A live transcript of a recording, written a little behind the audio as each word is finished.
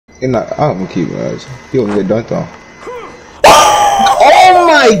I'm gonna keep it. He gonna get dunked on. Oh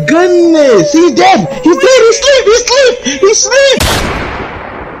my goodness! He's dead! He's dead! He sleep!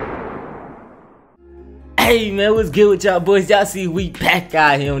 Hey man, what's good with y'all boys? Y'all see we back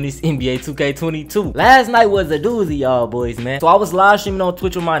out here on this NBA 2K22. Last night was a doozy, y'all boys, man. So I was live streaming on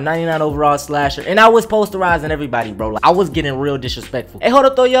Twitch with my 99 overall slasher, and I was posterizing everybody, bro. Like, I was getting real disrespectful. Hey, hold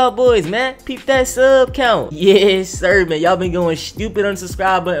up though, y'all boys, man. Peep that sub count. Yes, sir, man. Y'all been going stupid on the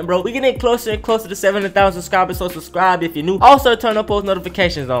subscribe button, bro. We getting closer and closer to 700,000 subscribers, so subscribe if you're new. Also, turn on post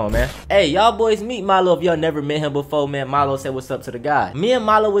notifications on, man. Hey, y'all boys, meet Milo if y'all never met him before, man. Milo said what's up to the guy. Me and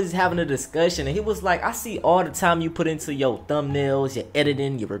Milo was having a discussion, and he was like, I see all the time you put into your thumbnails, your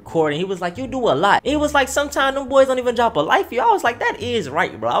editing, your recording. He was like, you do a lot. He was like, sometimes them boys don't even drop a like for you. I was like, that is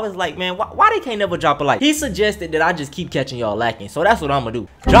right, bro. I was like, man, why they can't never drop a like? He suggested that I just keep catching y'all lacking, so that's what I'm gonna do.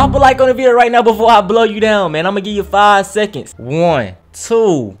 Drop a like on the video right now before I blow you down, man. I'm gonna give you 5 seconds. 1,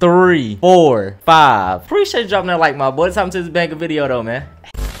 2, 3, 4, 5. Appreciate you dropping that like, my boy. It's time to this banger video though, man.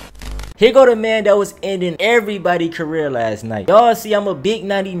 Here go the man that was ending everybody's career last night. Y'all see I'm a big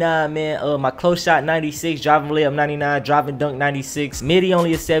 99, man. My close shot 96, driving layup 99, driving dunk 96, midi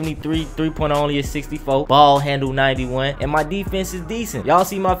only a 73, 3-pointer only a 64, ball handle 91, and my defense is decent. Y'all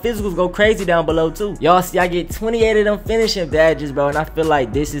see my physicals go crazy down below too. Y'all see I get 28 of them finishing badges, bro, and I feel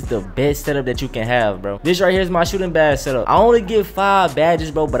like this is the best setup that you can have, bro. This right here is my shooting badge setup. I only get 5 badges,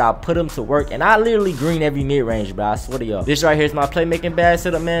 bro, but I put them to work, and I literally green every mid-range, bro. I swear to y'all. This right here is my playmaking badge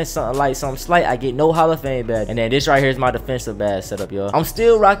setup, man. Something slight, I get no Hall of Fame badge. And then this right here is my defensive badge setup, y'all. I'm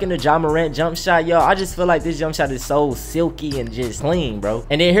still rocking the Ja Morant jump shot, y'all. I just feel like this jump shot is so silky and just clean, bro.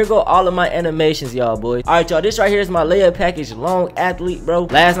 And then here go all of my animations, y'all, boys. All right, y'all, this right here is my layup package long athlete, bro.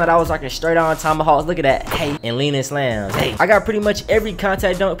 Last night I was rocking straight on tomahawks. Look at that. Hey, and leaning slams. Hey, I got pretty much every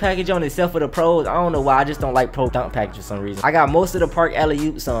contact dunk package on except for the pros. I don't know why, I just don't like pro dunk package for some reason. I got most of the park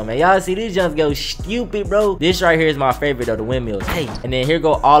alley-oops on, man. Y'all see these jumps go stupid, bro. This right here is my favorite though, the windmills. Hey, and then here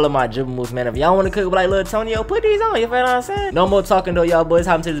go all of my dribble moves, man. If y'all want to cook like Lil Tonio, put these on, you feel what I'm saying? No more talking though, y'all boys.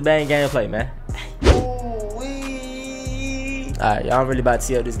 Hop into this bang gameplay, man. Alright, y'all really about to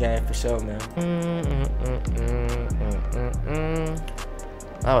see up this game for sure, man.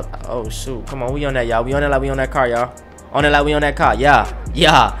 Oh shoot, come on, we on that, y'all. We on that like we on that car, y'all. On that like we on that car. Yeah.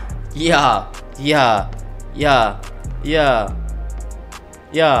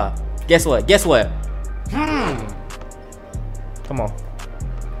 Guess what? Come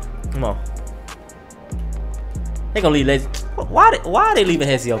on. They gonna leave lazy. Why are they leaving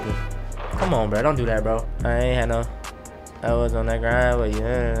Hezzy open? Come on, bro. Don't do that, bro. I ain't had no. I was on that grind, but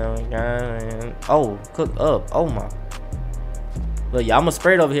yeah. Oh, cook up. Oh my. Look, y'all, I'm gonna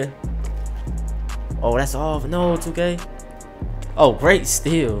spray it over here. Oh, that's off. No, 2K. Oh, great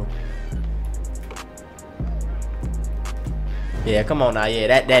steal. Yeah, come on now.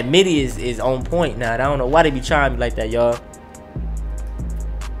 Yeah, that midi is on point now. I don't know why they be trying me like that, y'all.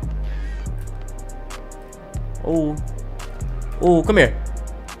 Oh, come here.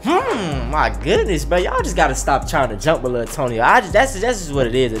 My goodness, bro. Y'all just gotta stop trying to jump with Lil Tonio. That's just what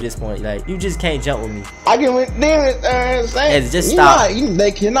it is at this point. Like, you just can't jump with me. I can redeem it, It's just stop.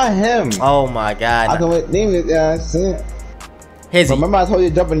 You're not him. Oh my god. I can redeem it, Hezzy. Remember I told you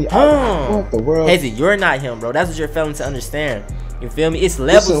jumping. What the world? Hezzy, you're not him, bro. That's what you're failing to understand. You feel me? It's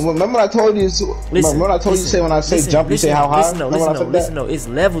levels. Listen, remember I told you. Remember I told you say when I say jump, you say how high. Listen, it's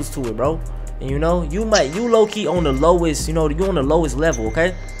levels to it, bro. And you know, you low key on the lowest, you know, you on the lowest level,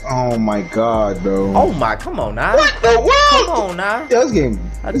 okay? Oh my god, bro. Oh my, come on now. What the world? Come on now. Yeah, this game.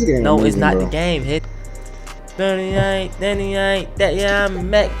 No, amazing, it's not bro. the game, hit. 38, that yeah, I'm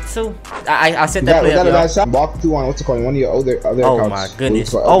back too. I said that play up, y'all. That shot? Walk through on what's it called? One of your other Oh accounts. my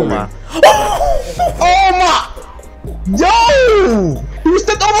goodness. Oh my. Oh my. Yo! You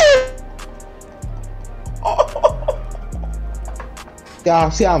stepped over.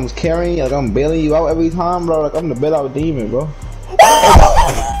 Y'all see how I'm carrying you, like I'm bailing you out every time, bro. Like I'm the bailout demon, bro.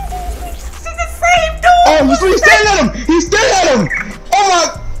 This is the same dude. Oh, he's staring at him. He's staring at him. Oh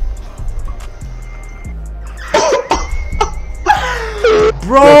my.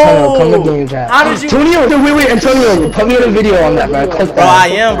 Bro, come to game chat. How did you? Antonio, wait, Antonio, put me in a video on that, bro. Bro, I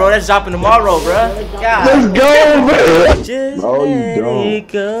am, bro. That's dropping tomorrow, bro. God. Let's go, bro. Just No, you let don't. it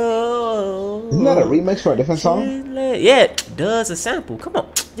go. Isn't that a remix for a different song? Yeah, it does a sample. Come on,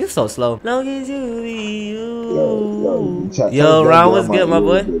 you so slow. Long as you be you. Yo, Ron, what's good, my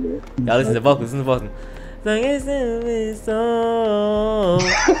boy? Y'all listen to vocals, listen to vocals. Long as you be so.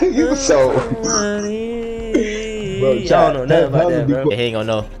 You so. Bro, y'all don't know nothing about that, bro. He ain't gonna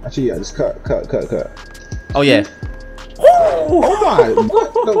know. Actually, yeah, just cut. Oh yeah. Oh my!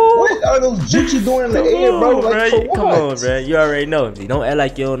 What are those jukes you doing in the air, bro? Like, for what? Come on, bro. You already know. Don't act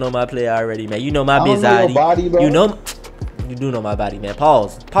like you don't know my play already, man. You know my biz I don't know your body, bro. You know. You do know my body, man.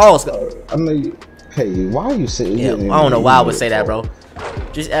 Pause. Pause. I mean, hey, why are you saying? Yeah, I don't know why I would say that, bro.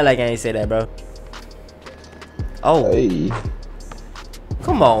 Just act like I ain't say that, bro. Oh. Hey.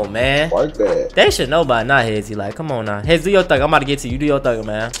 Come on, man. Like that. They should know by now, Hezzy. Like, come on now. Hez, do your thug. I'm about to get to you. Do your thug,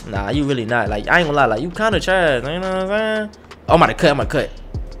 man. Nah, you really not. Like, I ain't gonna lie. Like, you kind of trash. You know what I'm saying? Oh, I'm about to cut. I'm about to cut.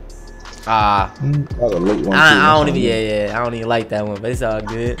 I don't even, yeah. I don't even like that one, but it's all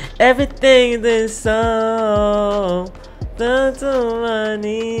good. Everything in this song. Done to my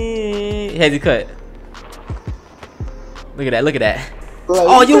need. Hezzy, cut. Look at that. Look at that. Like,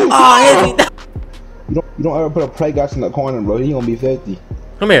 oh, you are Hezzy. You don't ever put a play guy in the corner, bro. He gonna be 50.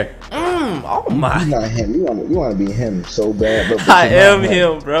 Come here. Oh my. He's not him. You wanna be him so bad, bro. I am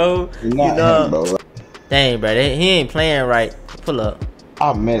him, bro. You're not him, bro. Dang, bro. He ain't playing right. Pull up.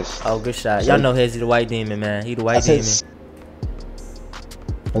 I missed. Oh, good shot. Y'all know Hezzy the white demon, man. He the white demon.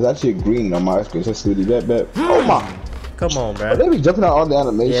 There's actually a green on my screen. Let's do the Oh my. Come on, bro. But they be jumping out all the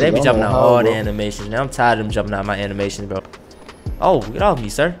animations. Yeah, they be jumping out all the animations. Now I'm tired of them jumping out my animations, bro. Oh, get off me,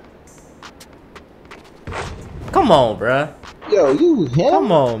 sir. Come on, bro. Yo, you him?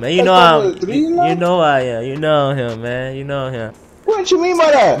 Come on, man. You know I you know I am. You know him, man. You know him. What you mean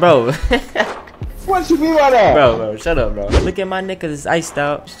by that? Bro. What you mean by that? Bro, shut up, bro. Look at my niggas, it's iced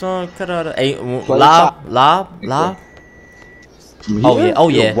out. Strong, cut out the. Hey, lob. Oh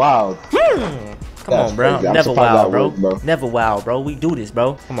yeah. Wow. Come on, bro. Never wild, bro. Never wild, bro. We do this,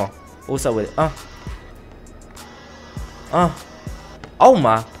 bro. Come on. What's up with it? Oh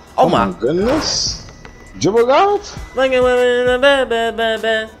my. Oh my goodness. Dribble guards?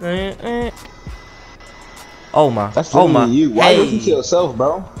 Oh my. That's you. Why you kill yourself,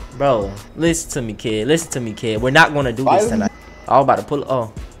 bro? Bro, listen to me, kid. Listen to me, kid. We're not gonna do this tonight. I'm about to pull.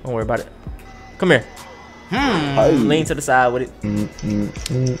 Oh, don't worry about it. Come here. Lean to the side with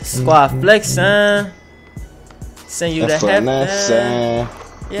it. Squad flexing. Send you the heaven.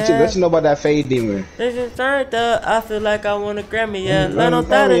 Yeah. What you know about that fade demon? I feel like I want to Grammy, yeah. Learn on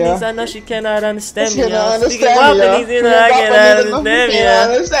Thanos, I know she cannot understand me, y'all. Speaking Japanese, you know I cannot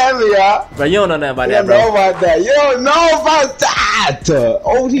understand me, yeah. But you don't know nothing about that, bro. You don't know about that.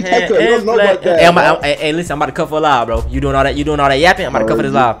 Oh, he take her. You don't know about that. Hey, listen, I'm about to cover a live, bro. You doing all that? You doing all that yapping? I'm about to cover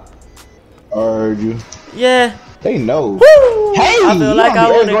this live. Heard you. Yeah. They know. Woo! Hey, I feel like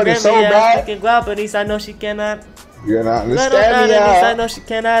I want to Grammy, yeah. Speaking Japanese, I know she cannot. You're not understand me out. I know she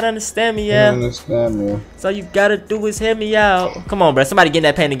cannot understand me, yeah. Understand me. So you gotta do is hear me out. Come on, bro. Somebody get in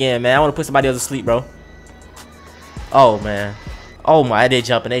that paint again, man. I want to put somebody else to sleep, bro. Oh man. Oh my, they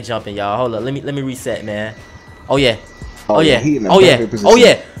jumping, y'all. Hold up, let me reset, man. Oh yeah. Oh yeah. Oh yeah. Oh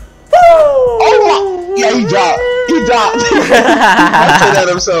yeah. Oh my. Yeah, he dropped. I said that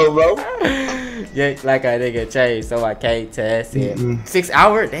himself, bro. Yeah, like I nigga changed, so I can't test it. 6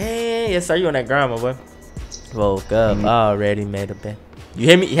 hours? Dang, yes sir, you on that grind, my boy. Woke up already, made a bed. You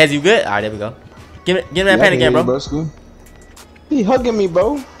hear me? Has you good? Alright, there we go. Give me that pen again, bro. He hugging me,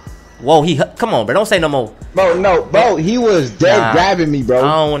 bro. Whoa, come on, bro. Don't say no more. Bro, no, bro. He was dead grabbing me, bro. I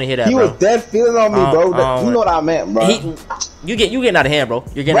don't want to hear that, bro. He was dead feeling on me, bro. You know what I meant, bro. You getting out of hand, bro.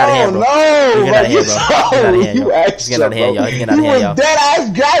 You're getting out of hand, bro. No, you're getting out of hand, bro. He's getting out of hand, y'all. He's getting out of hand, y'all. He was dead ass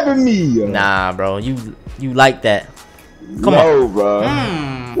grabbing me. Nah, bro. You like that? Come on, bro.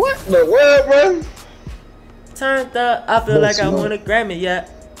 What the world, bro? Turned up, I feel like I want a Grammy, yeah.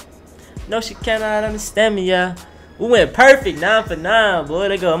 No, she cannot understand me, yeah. We went perfect, 9 for 9, boy.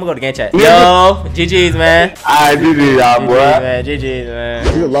 I'm gonna go to game chat. Yo, GG's, man. Alright, GG's, y'all, boy. GG's, man.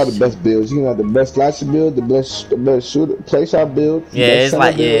 You got a lot of best builds. You got the best slasher build, the best shooter, play shot build. Yeah, it's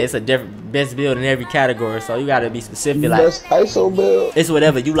like it's a different best build in every category. So you gotta be specific. Like best ISO build. It's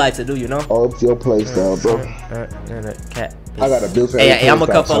whatever you like to do, you know. All up to your play style, bro. Cat. I got a build. Hey, I'm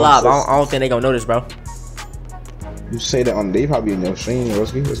gonna cut for live. I don't think they gonna notice, bro. You say that on they probably in your stream.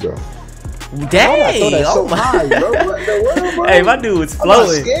 Let's go. Dang! Oh my! Bro. What the world, bro? Hey, my dude was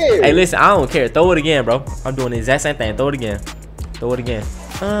flowing. Hey, listen, I don't care. Throw it again, bro. I'm doing the exact same thing. Throw it again. Throw it again.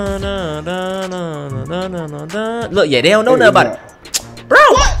 Look, yeah, they don't know nothing about it, bro.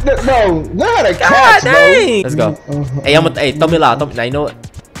 What? No, not a catch, bro. Let's go. Hey, throw me live. Now you know what?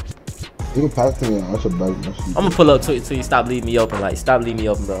 You can pass to me. I'm gonna pull up till you stop leaving me open. Like, stop leaving me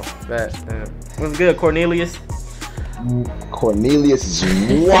open, bro. What's good, Cornelius? Cornelius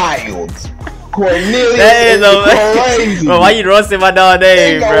is wild. Cornelius is crazy. Bro, why you roasting my dog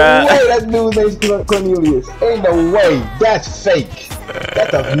name, bro? Ain't no way that dude's name's Cornelius. Ain't no way. That's fake.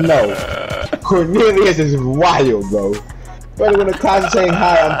 That's a no. Cornelius is wild, bro. Brother, when the class is saying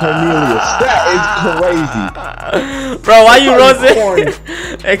hi, I'm Cornelius. That is crazy. Bro, why you roasting?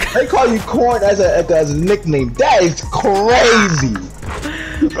 They call you corn as a nickname. That is crazy.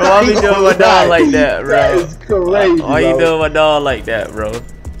 Bro, why you doing my dog like that, bro? That is crazy. Why you doing my dog like that, bro?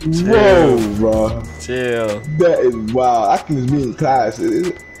 Whoa, bro. Chill. That is wild. I can just be in class.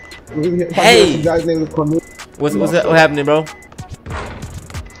 Hey. Guy's name is Cornelius. What's that? What happening, bro?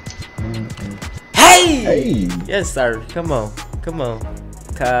 Hey. Hey. Yes, sir. Come on.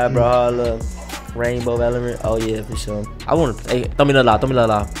 Kai, bro, all up. Rainbow element. Oh yeah, for sure. I want to. Hey, throw me the lob.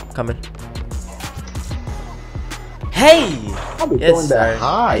 Coming. Hey. Yes, sir.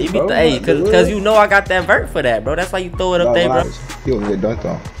 High, you be hey, cause you know I got that vert for that, bro. That's why you throw it up there, bro. He was get dunked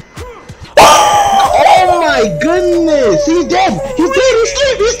on. Oh my goodness! He's dead! He's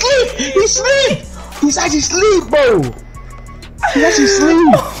asleep! He's actually asleep, bro! He actually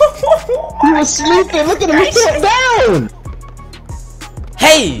asleep! He was sleeping! Look at him! He fell down!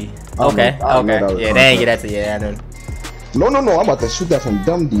 Hey! Okay. Yeah, they ain't get that to you. I know. No, I'm about to shoot that from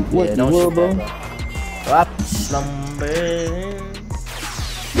dumb deep. What don't shoot bro?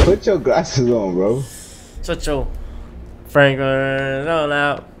 Put your glasses on, bro. Shut your Franklin all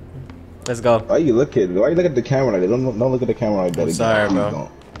out. Let's go. Why you look at the camera like that? Don't look at the camera like that.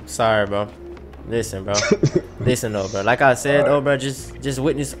 Sorry, bro. Listen, bro. Listen, though, bro. Like I said, though, bro. Just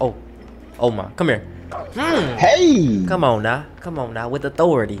witness. Oh my. Come here. Hey. Come on now. With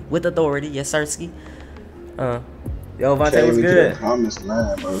authority. Yes, sirski. Yo, Vontae, what's good?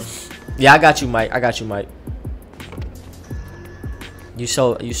 Bro. Yeah, I got you, Mike. You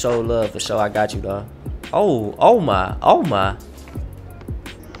show love for sure. I got you, dog. Oh my.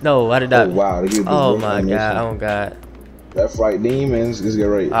 No, why did I? Oh wow. Oh my god. Oh god. Left right demons is get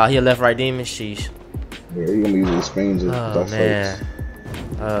right. He a left right demon. Sheesh. Yeah, you're gonna be using the Spains. Oh man.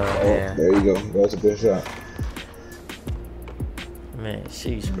 Man. There you go. That's a good shot. Man,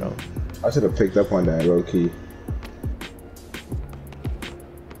 sheesh, bro. I should have picked up on that low key.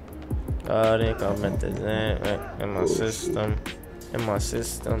 They comment in my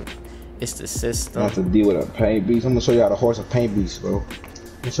system. It's the system. I have to deal with a paint beast. I'm gonna show you how to horse a paint beast, bro. I'm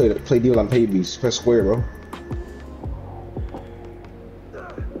gonna show you how to play deal on paint beast. Press square, bro.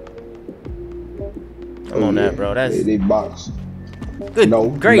 Come on, that, bro. That's they box. Great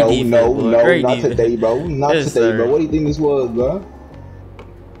defense, not today, bro. Not today, bro. What do you think this was, bro?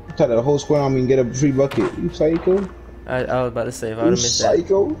 You tried to whole square on me and get a free bucket. You psycho? I was about to say if I would have missed that.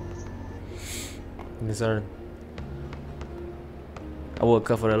 Psycho? Yes, sir. I would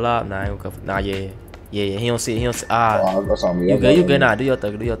cut for the lob. Nah, I ain't cut for. Nah, yeah. He don't see. Ah. Oh, that's on me. You good. Nah, do your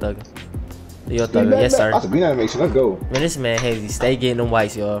thug. Yes, sir. That's a green animation. Let's go. Man, this man hazy. Stay getting them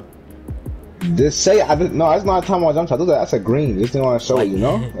whites, y'all. Just say no. That's not a time on jump shot. That's a green. Just didn't want to show it, you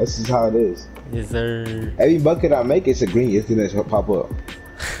know. That's just how it is. Yes, sir. Every bucket I make, it's a green. It's gonna pop up.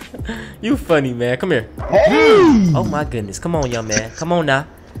 You funny, man. Come here. Hey! Oh my goodness. Come on, young man. Come on now.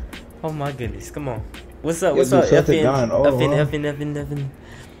 Oh my goodness. Come on. What's up? FN.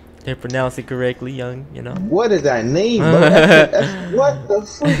 They pronounce it correctly, young. You know. What is that name, bro? That's what the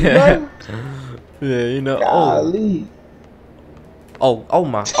fuck, bro? Yeah, you know. Golly. Oh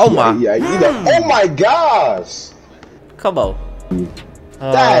my. Yeah, you know. Oh my gosh. Come on.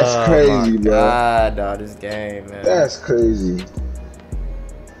 That's crazy, bro. God, dog, this game, man. That's crazy.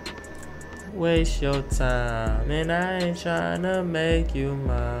 Waste your time, and I ain't trying to make you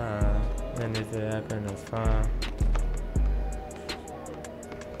mine. And if it happen, it's fine.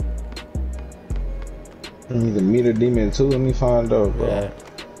 I need the meter demon too. Let me find out, bro. Yeah.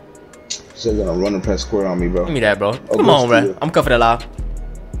 She's gonna run and press square on me, bro. Give me that, bro. Come on, bro. I'm covered alive.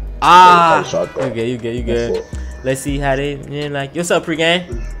 Ah, you good. Let's see how they like. What's up, pregame?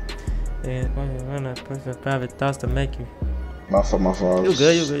 Yeah, I'm not pushing private thoughts to make you. My fault. You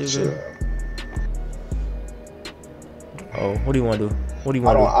good. Oh, what do you want to do? I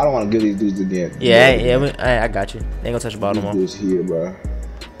don't want to give these dudes again. Yeah, I got you. They ain't gonna touch the ball no more. These dudes here, bro.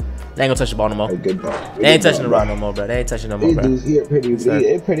 They ain't gonna touch the ball no more. They ain't touching the ball no more, bro. These dudes here pretty different.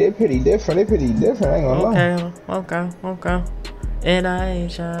 They pretty different. I ain't gonna lie. Okay. And I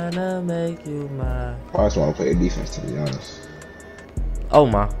ain't trying to make you mine. I just want to play defense, to be honest. Oh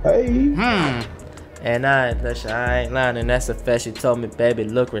my. Hey. And I ain't lying, and that's a fact. She told me, baby,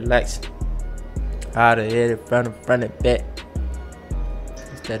 look, relax. Out of here, front of back.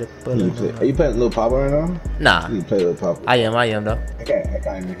 Instead of pulling. Are you playing Lil Papa right now? Nah. You play Lil Papa. I am though. I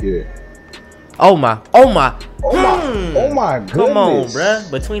can't even hear it. Oh my. Oh my goodness. Come on,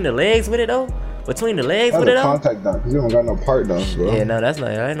 bruh. Between the legs with it though. That's a contact dunk, because you don't got no part dunk, bro. Yeah, no, that's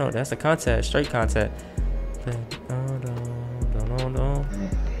not. I know that's a contact, straight contact.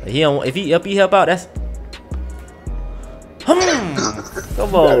 If he help out, that's.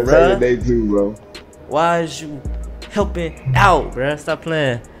 Come on, bro. They do, bro. Why is you helping out, bruh? Stop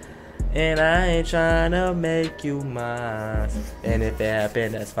playing. And I ain't trying to make you mine. And if it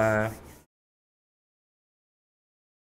happen, that's fine.